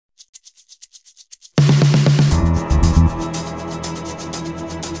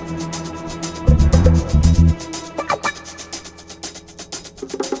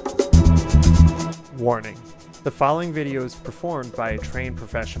Warning: the following video is performed by a trained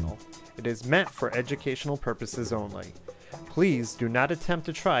professional. It is meant for educational purposes only. Please do not attempt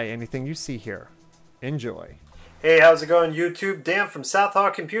to try anything you see here. Enjoy. Hey, how's it going, YouTube? Dan from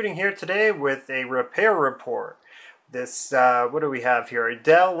Southhawk Computing here today with a repair report. This, what do we have here? A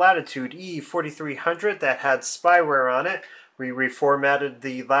Dell Latitude E4300 that had spyware on it. We reformatted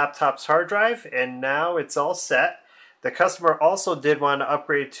the laptop's hard drive and now it's all set. The customer also did want to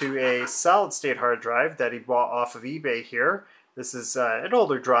upgrade to a solid-state hard drive that he bought off of eBay here. This is an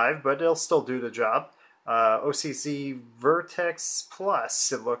older drive, but it'll still do the job. OCZ Vertex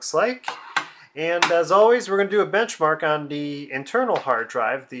Plus, it looks like. And as always, we're going to do a benchmark on the internal hard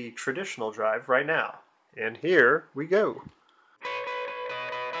drive, the traditional drive, right now. And here we go.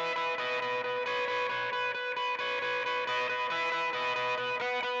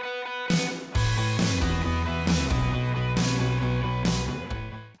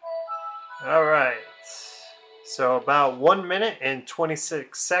 Alright, so about 1 minute and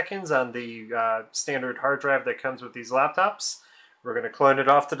 26 seconds on the standard hard drive that comes with these laptops. We're going to clone it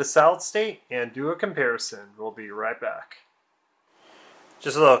off to the solid state and do a comparison. We'll be right back.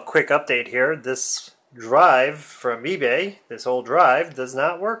 Just a little quick update here. This drive from eBay, this old drive, does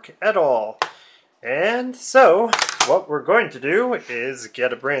not work at all. And so, what we're going to do is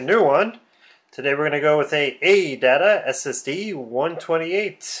get a brand new one. Today we're going to go with a ADATA SSD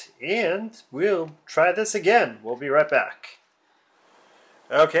 128, and we'll try this again. We'll be right back.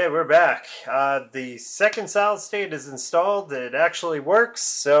 Okay, we're back. The second solid state is installed. It actually works,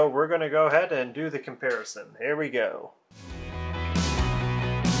 so we're going to go ahead and do the comparison. Here we go.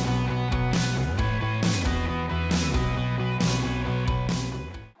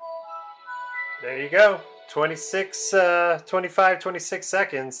 There you go. 26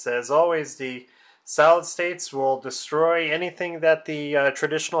 seconds. As always, the solid states will destroy anything that the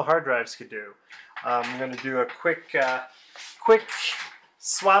traditional hard drives could do. I'm going to do a quick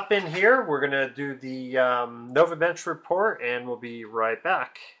swap in here. We're going to do the NovaBench report and we'll be right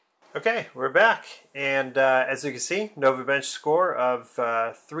back. Okay, we're back. And as you can see, NovaBench score of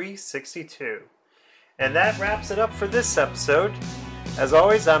 362. And that wraps it up for this episode. As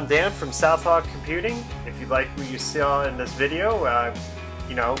always, I'm Dan from Southhawk Computing. If you like what you saw in this video,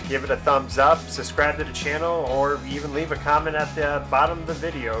 give it a thumbs up, subscribe to the channel, or even leave a comment at the bottom of the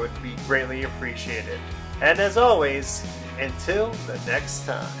video. It'd be greatly appreciated. And as always, until the next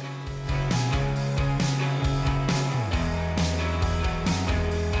time.